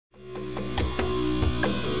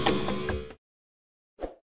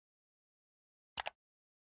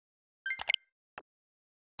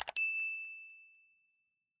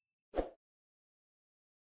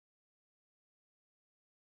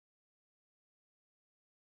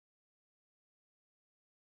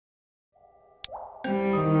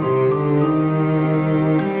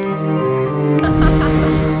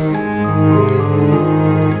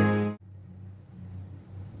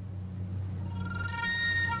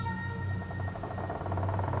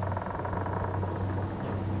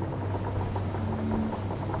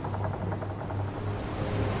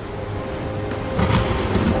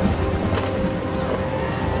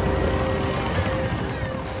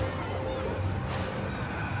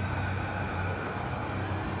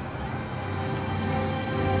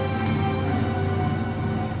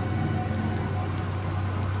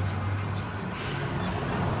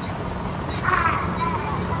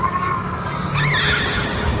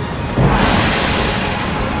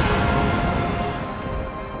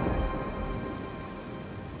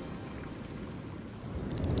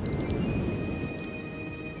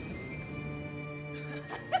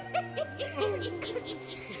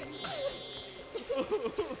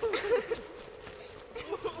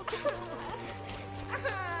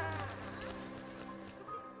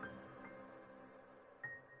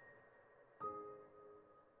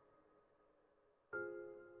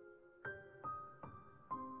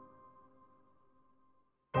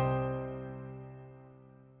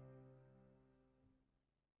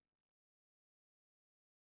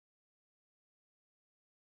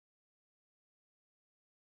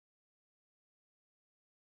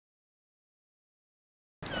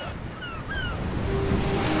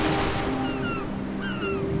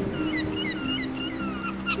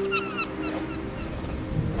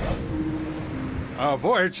Our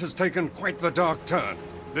voyage has taken quite the dark turn.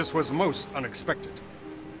 This was most unexpected.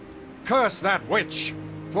 Curse that witch!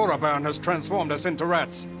 Floraburn has transformed us into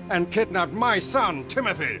rats and kidnapped my son,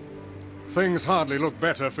 Timothy! Things hardly look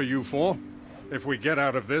better for you four. If we get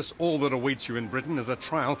out of this, all that awaits you in Britain is a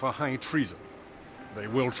trial for high treason. They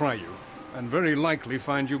will try you, and very likely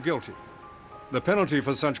find you guilty. The penalty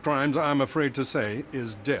for such crimes, I'm afraid to say,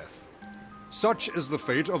 is death. Such is the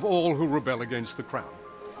fate of all who rebel against the crown.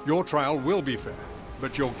 Your trial will be fair,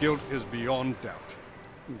 but your guilt is beyond doubt.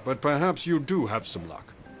 But perhaps you do have some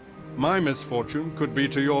luck. My misfortune could be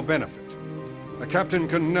to your benefit. A captain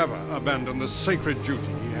can never abandon the sacred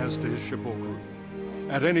duty he has to his ship or crew.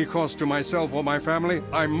 At any cost to myself or my family,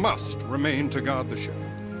 I must remain to guard the ship.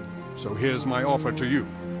 So here's my offer to you.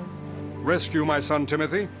 Rescue my son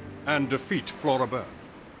Timothy, and defeat Floraburn.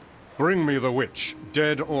 Bring me the witch,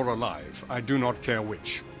 dead or alive, I do not care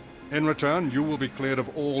which. In return, you will be cleared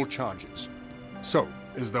of all charges. So,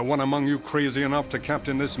 is there one among you crazy enough to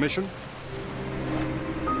captain this mission?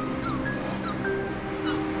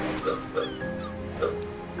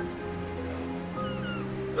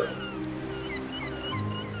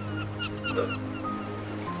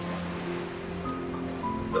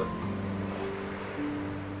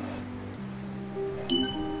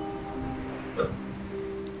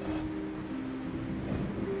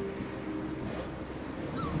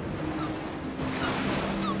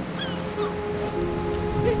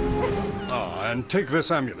 And take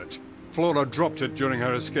this amulet. Flora dropped it during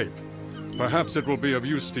her escape. Perhaps it will be of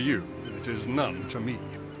use to you. It is none to me.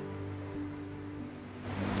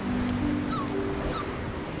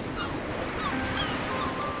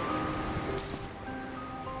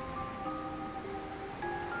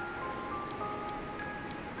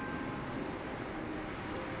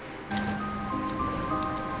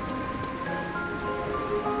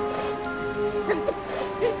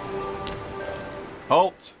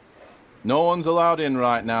 Halt! No one's allowed in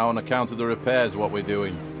right now on account of the repairs what we're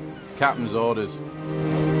doing. Captain's orders.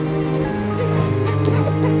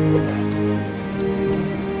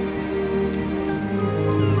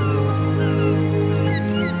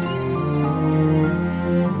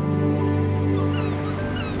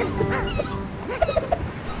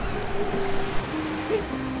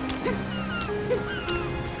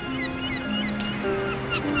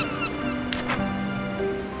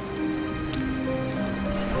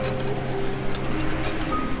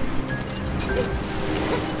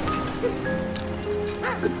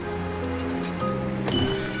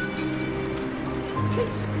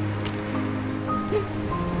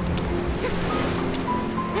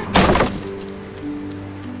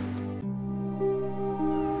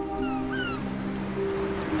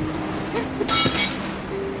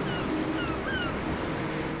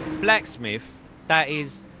 Blacksmith, that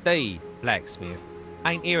is the blacksmith,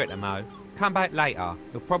 ain't here at the mo. Come back later,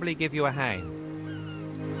 he'll probably give you a hand.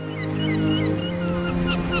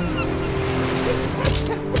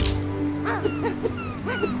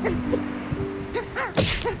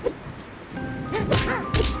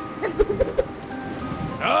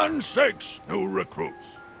 And sakes, new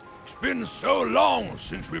recruits. It's been so long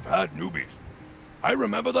since we've had newbies. I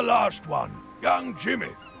remember the last one, young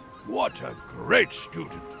Jimmy. What a great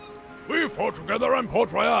student. We fought together on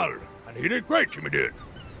Port Royal, and he did great, Jimmy did.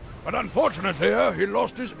 But unfortunately, he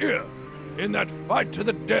lost his ear in that fight to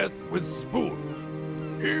the death with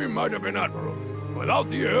spoons. He might have been admiral. Without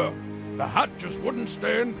the ear, the hat just wouldn't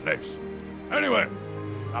stay in place. Anyway,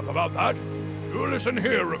 enough about that. You listen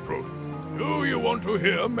here, recruit. Do you want to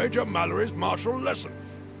hear Major Mallory's martial lessons?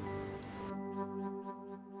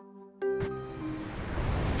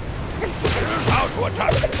 Here's how to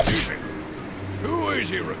attack. Easy. Too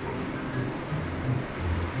easy, recruit.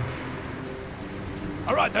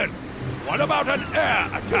 All right then. What about an air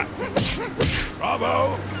attack?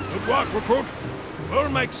 Bravo. Good work, recruit. We'll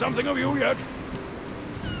make something of you yet.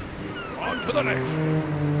 On to the next.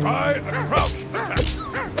 Try a crouch attack.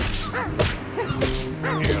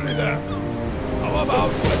 Nearly there. How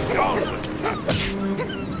about a downward attack?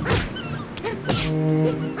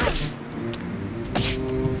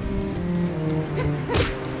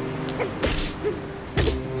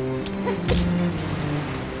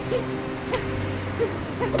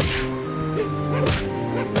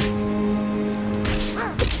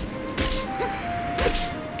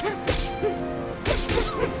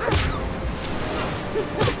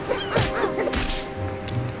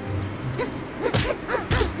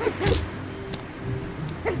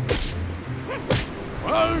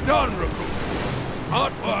 Well done, recruit.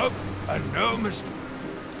 Smart work and no mistake.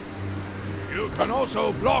 You can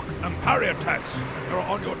also block and parry attacks if you're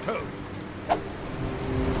on your toes.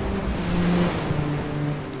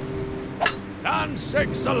 Land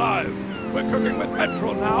sakes alive! We're cooking with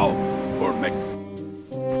petrol now. We'll make...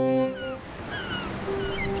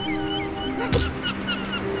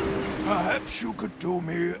 Perhaps you could do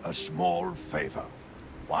me a small favor.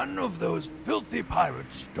 One of those filthy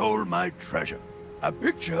pirates stole my treasure. A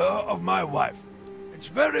picture of my wife. It's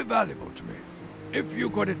very valuable to me. If you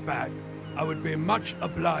got it back, I would be much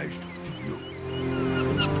obliged to you.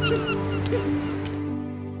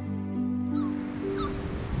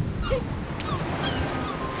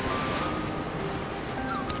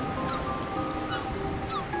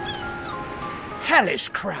 Hellish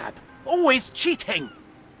crab! Always cheating!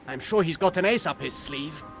 I'm sure he's got an ace up his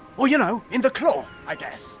sleeve. Or, you know, in the claw, I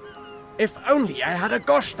guess. If only I had a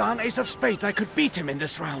gosh darn ace of spades, I could beat him in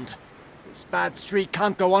this round. This bad streak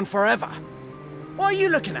can't go on forever. What are you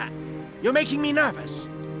looking at? You're making me nervous.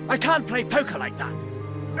 I can't play poker like that.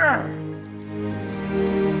 Urgh.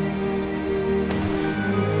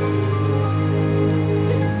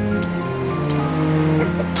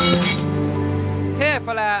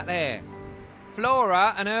 Careful out there.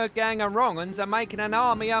 Flora and her gang of wrong-uns are making an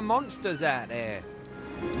army of monsters out there.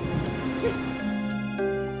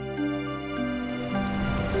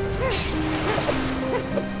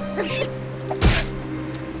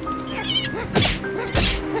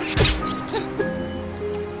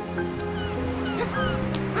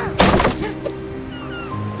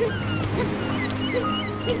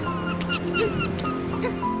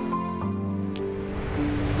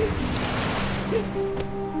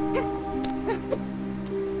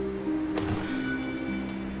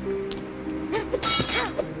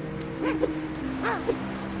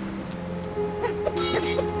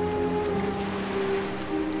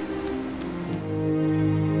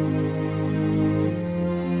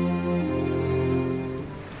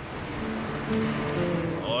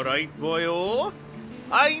 All right, boyo.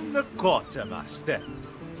 I'm the quartermaster,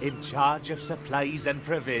 in charge of supplies and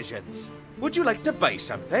provisions. Would you like to buy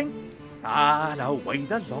something? Ah, now why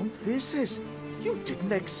the long faces? You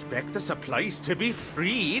didn't expect the supplies to be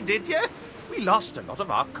free, did you? We lost a lot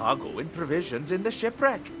of our cargo and provisions in the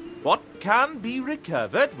shipwreck. What can be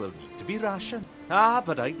recovered will need to be rationed. Ah,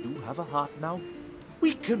 but I do have a heart now.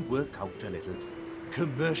 We can work out a little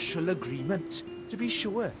commercial agreement, to be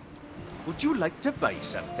sure. Would you like to buy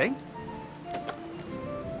something?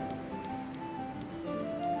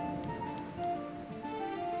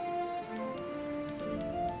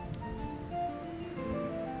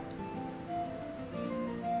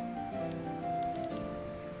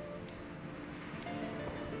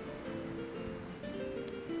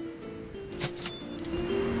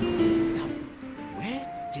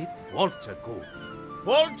 Walter go?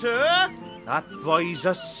 Walter? That boy's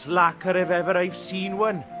a slacker if ever I've seen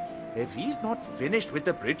one. If he's not finished with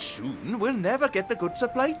the bridge soon, we'll never get the good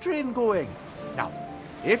supply train going. Now,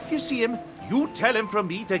 if you see him, you tell him from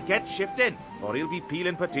me to get shifting, or he'll be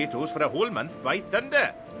peeling potatoes for a whole month by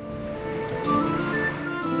thunder.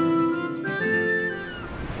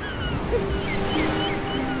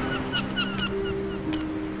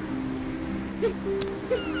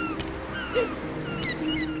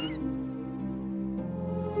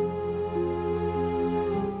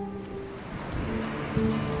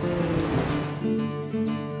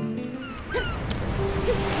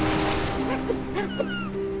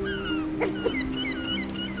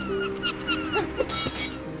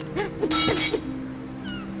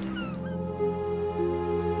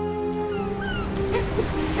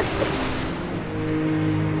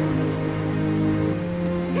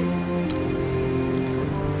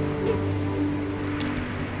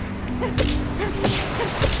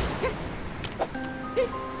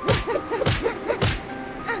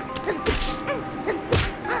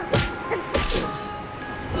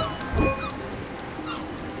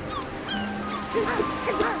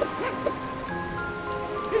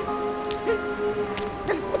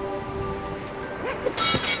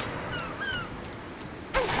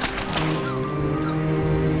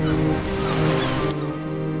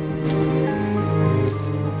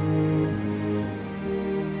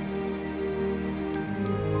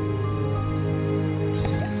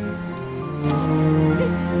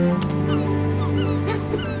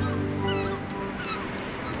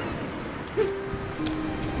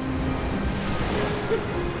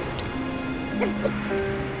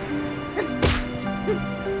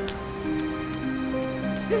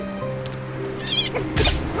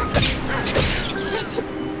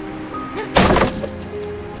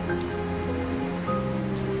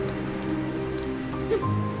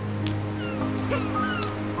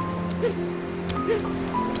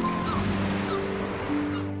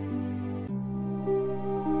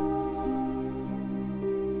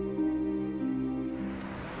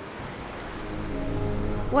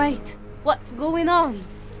 Wait, what's going on?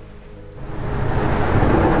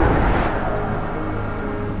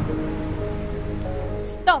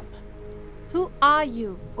 Stop! Who are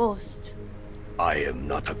you, ghost? I am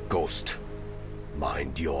not a ghost.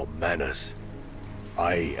 Mind your manners.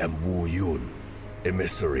 I am Wu Yun,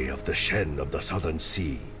 emissary of the Shen of the Southern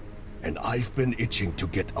Sea, and I've been itching to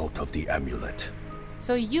get out of the amulet.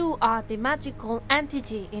 So you are the magical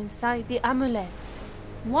entity inside the amulet.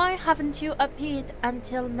 Why haven't you appeared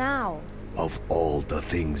until now? Of all the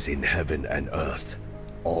things in heaven and earth,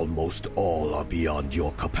 almost all are beyond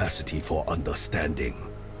your capacity for understanding.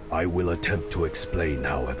 I will attempt to explain,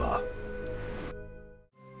 however.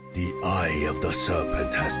 The Eye of the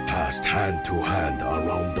Serpent has passed hand to hand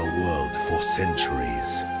around the world for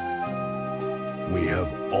centuries. We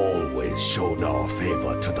have always shown our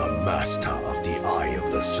favor to the Master of the Eye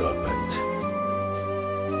of the Serpent.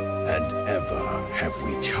 And ever have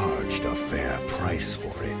we charged a fair price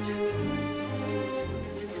for it.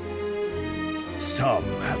 Some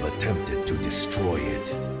have attempted to destroy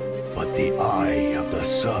it, but the Eye of the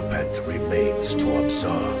Serpent remains to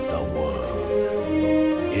observe the world.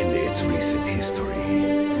 In its recent history,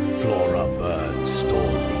 Flora Burns stole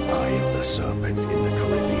the Eye of the Serpent in the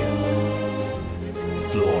Caribbean.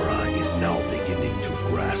 Flora is now beginning to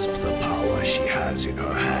grasp the power she has in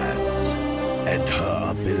her hands, and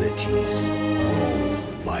her abilities grow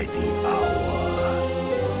by the hour.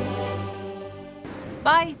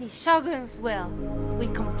 By the Shogun's will, we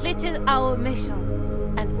completed our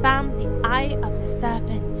mission and found the Eye of the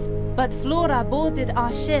Serpent. But Flora boarded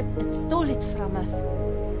our ship and stole it from us.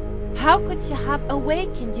 How could she have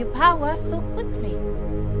awakened your power so quickly?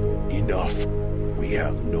 Enough. We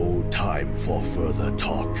have no time for further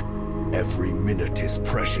talk. Every minute is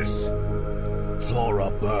precious. Flora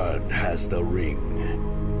Byrne has the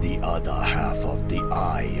ring, the other half of the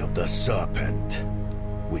Eye of the Serpent,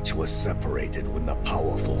 which was separated when the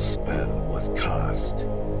powerful spell was cast.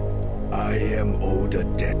 I am owed a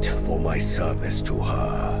debt for my service to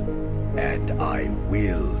her, and I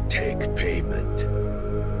will take payment.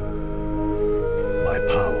 My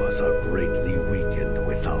powers are greatly weakened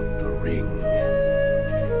without the ring.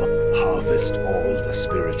 But harvest all the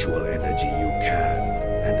spiritual energy you can,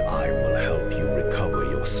 and I will help you recover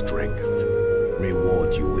your strength,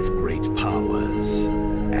 reward you with great powers,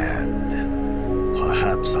 and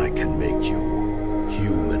perhaps I can make you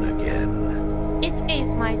human again. It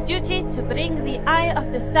is my duty to bring the Eye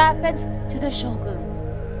of the Serpent to the Shogun,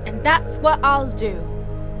 and that's what I'll do.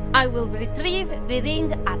 I will retrieve the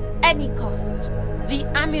ring at any cost. The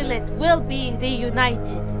amulet will be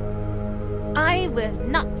reunited. I will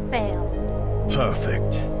not fail.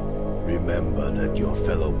 Perfect. Remember that your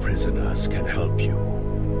fellow prisoners can help you.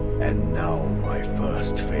 And now my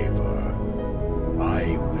first favor.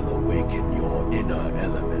 I will awaken your inner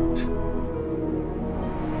element.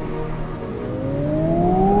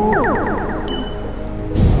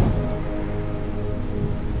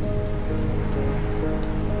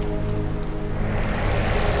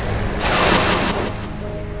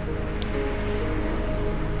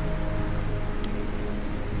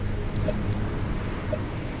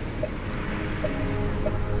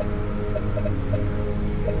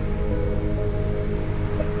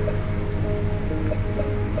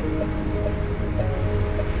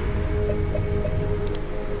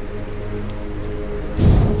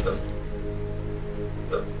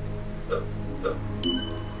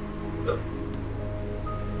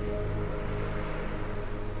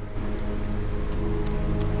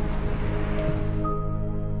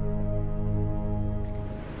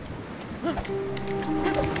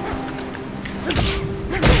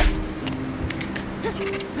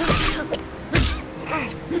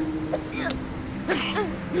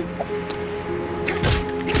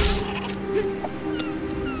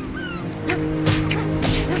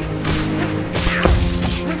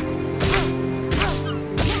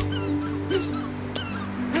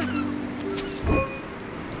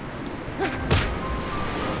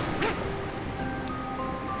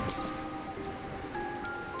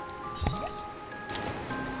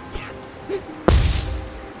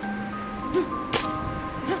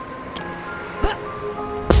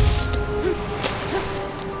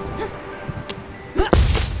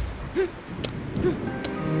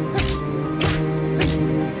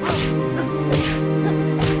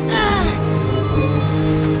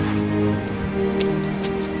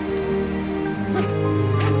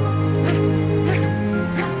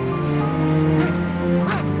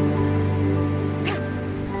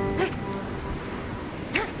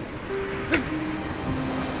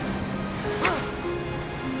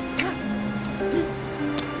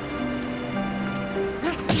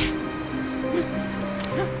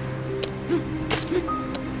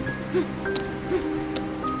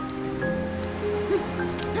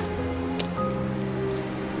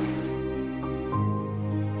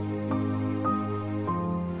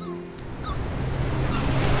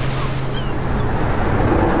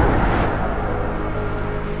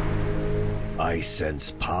 I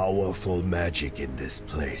sense powerful magic in this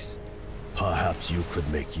place. Perhaps you could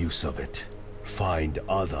make use of it. Find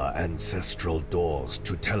other ancestral doors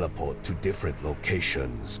to teleport to different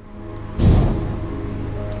locations.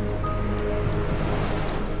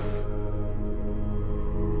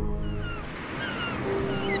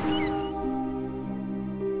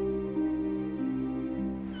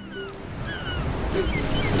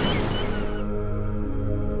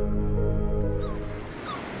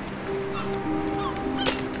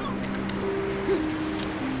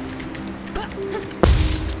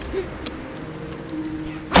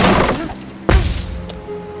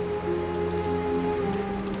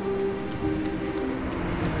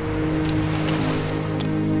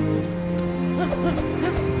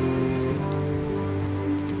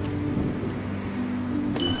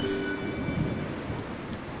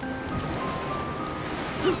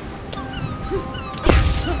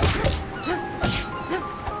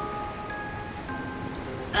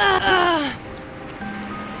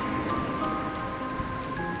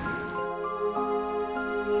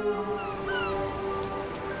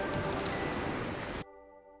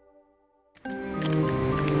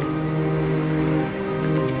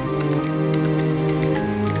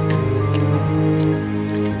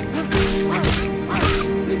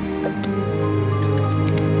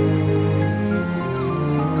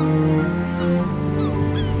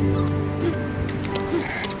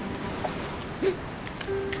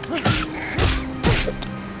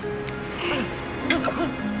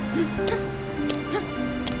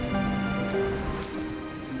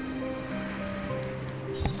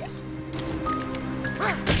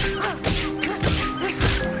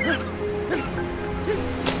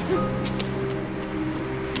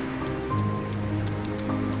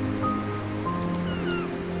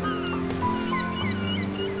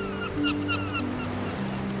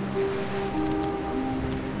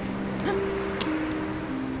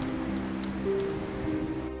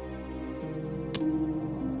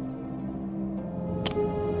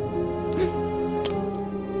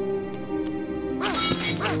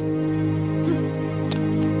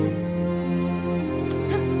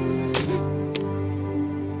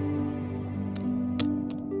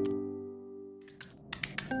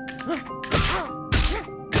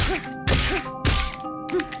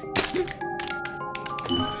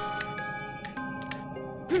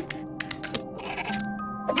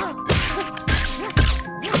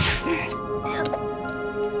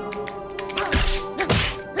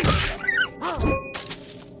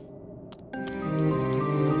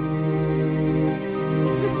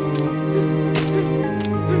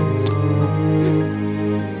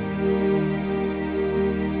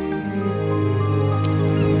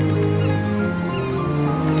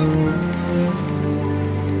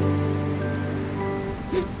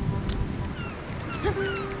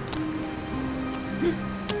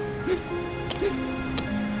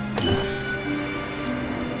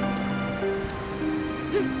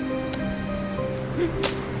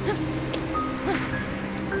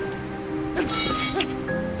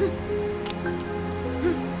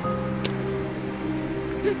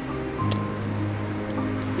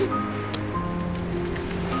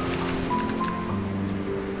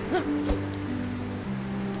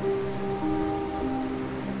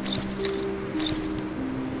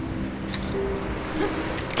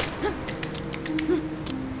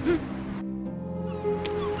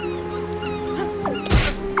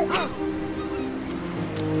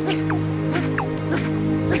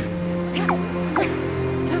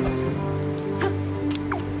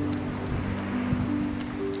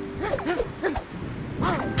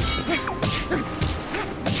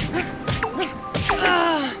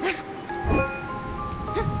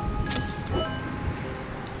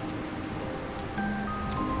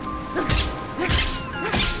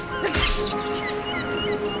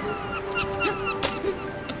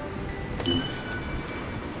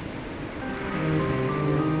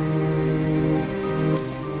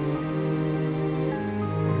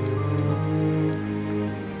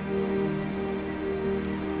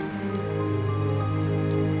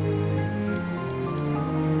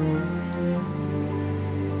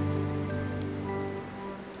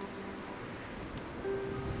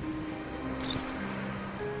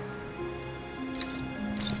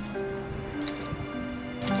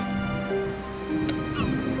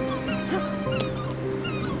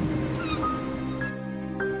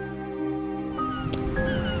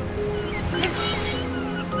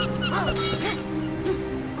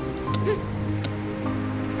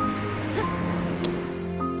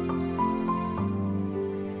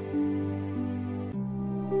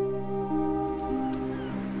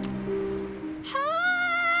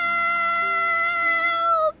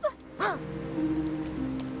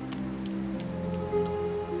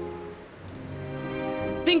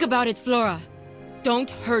 Think about it, Flora. Don't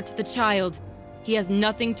hurt the child. He has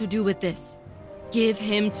nothing to do with this. Give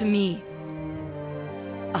him to me.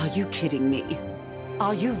 Are you kidding me?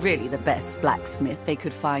 Are you really the best blacksmith they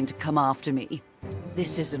could find to come after me?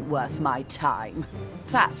 This isn't worth my time.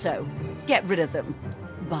 Fatso, get rid of them.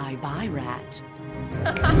 Bye-bye, rat.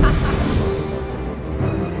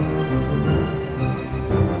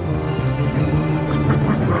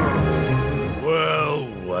 Well,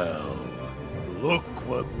 well. Look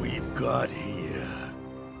what we've got here.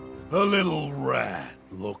 A little rat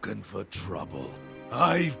looking for trouble.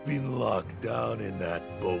 I've been locked down in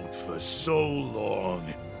that boat for so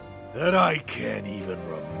long that I can't even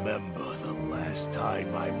remember the last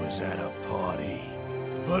time I was at a party.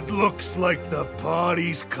 But looks like the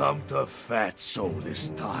party's come to Fatso this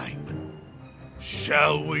time.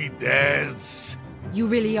 Shall we dance? You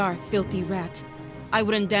really are, filthy rat. I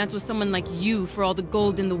wouldn't dance with someone like you for all the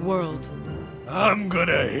gold in the world. I'm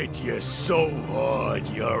gonna hit you so hard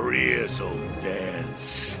your ears'll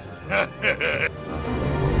dance.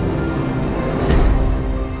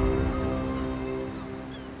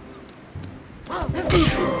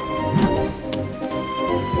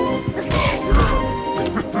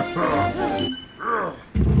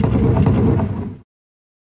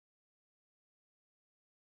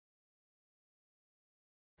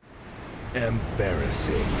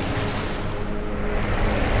 Embarrassing.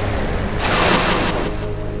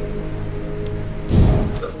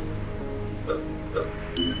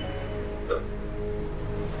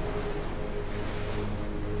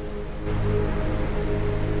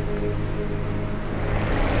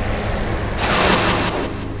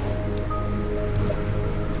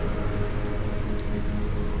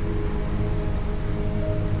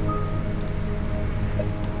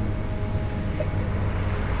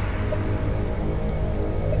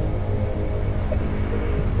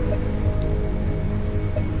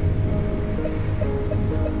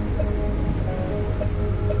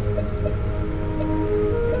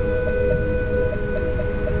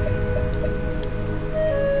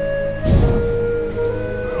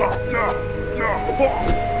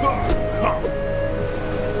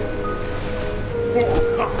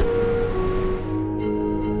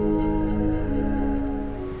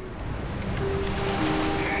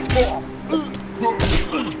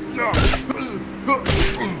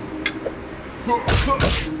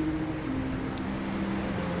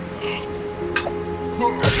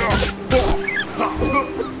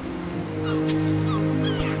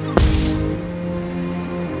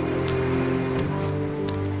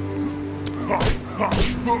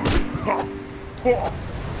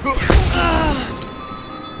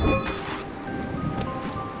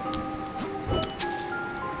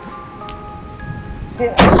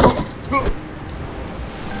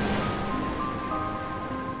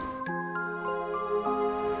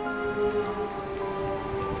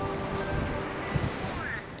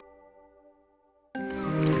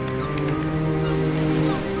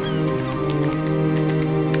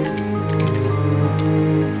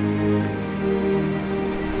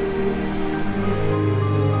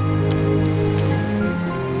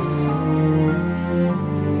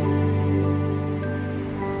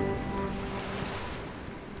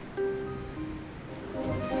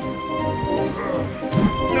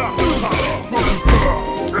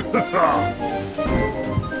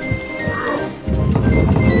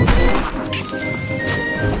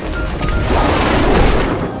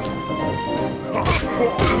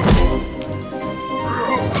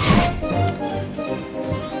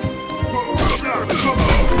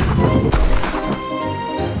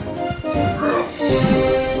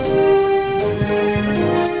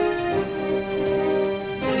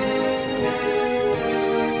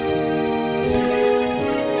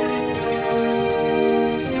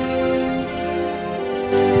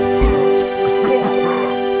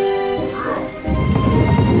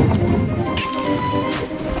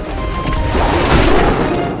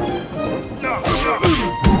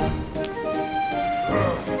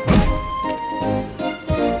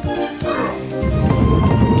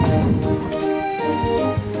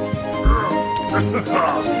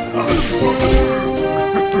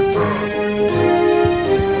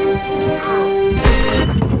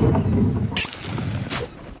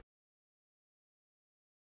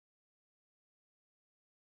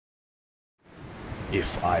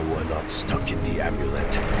 If I were not stuck in the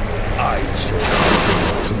amulet, I'd show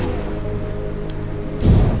up too.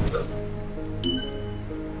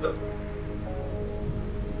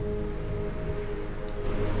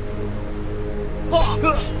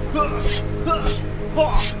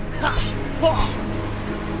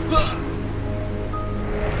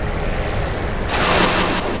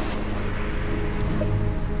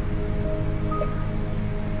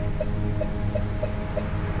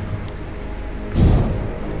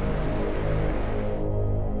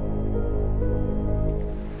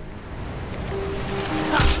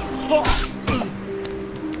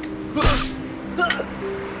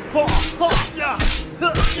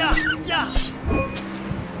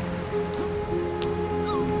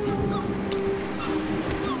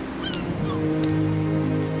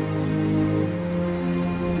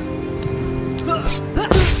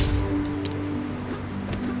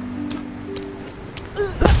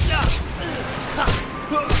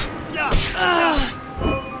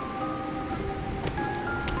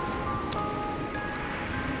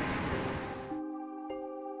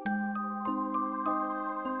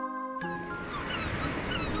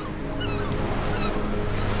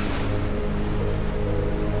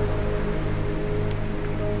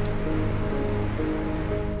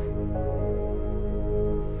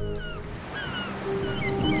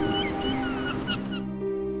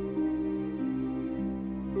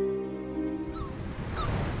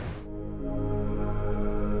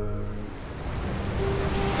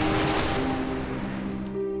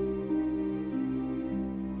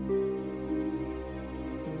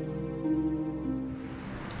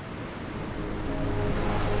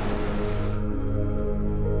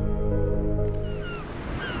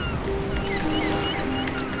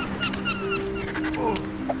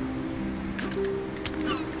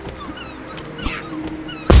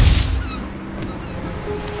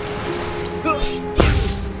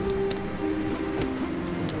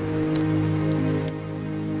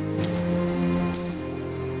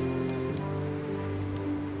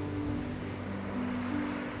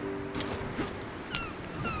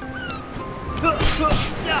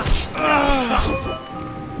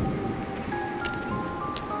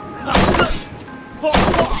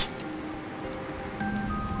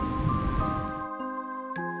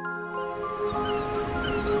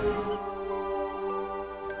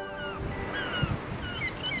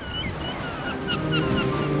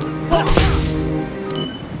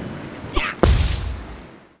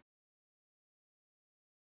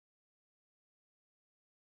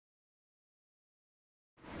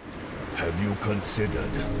 Have you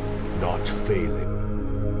considered not failing?